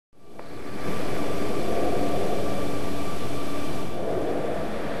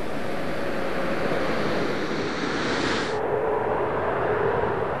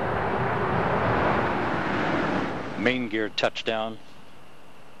main gear touchdown.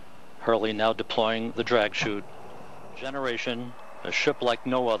 Hurley now deploying the drag chute. Generation, a ship like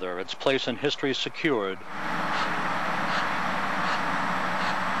no other, its place in history secured.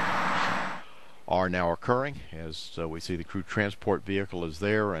 Are now occurring as we see the crew transport vehicle is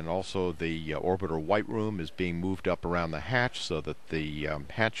there, and also the orbiter white room is being moved up around the hatch so that the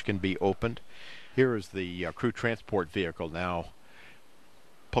hatch can be opened. Here is the crew transport vehicle now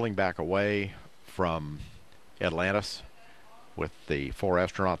pulling back away from Atlantis with the 4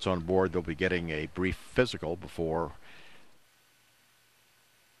 astronauts on board. They'll be getting a brief physical before.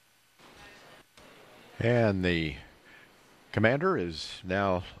 And the commander is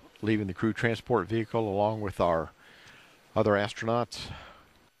now leaving the crew transport vehicle along with our other astronauts,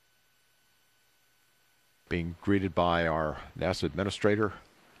 being greeted by our NASA administrator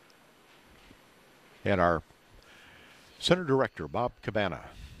and our center director, Bob Cabana.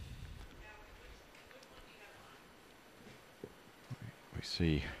 We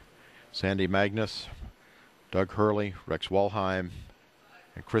see Sandy Magnus, Doug Hurley, Rex Walheim,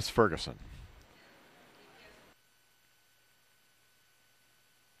 and Chris Ferguson.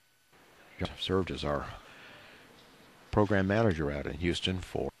 Served as our program manager out in Houston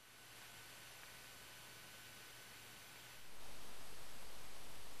for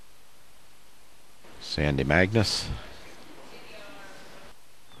Sandy Magnus.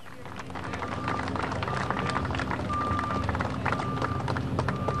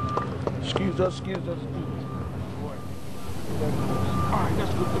 Excuse us. All right,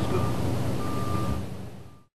 that's good.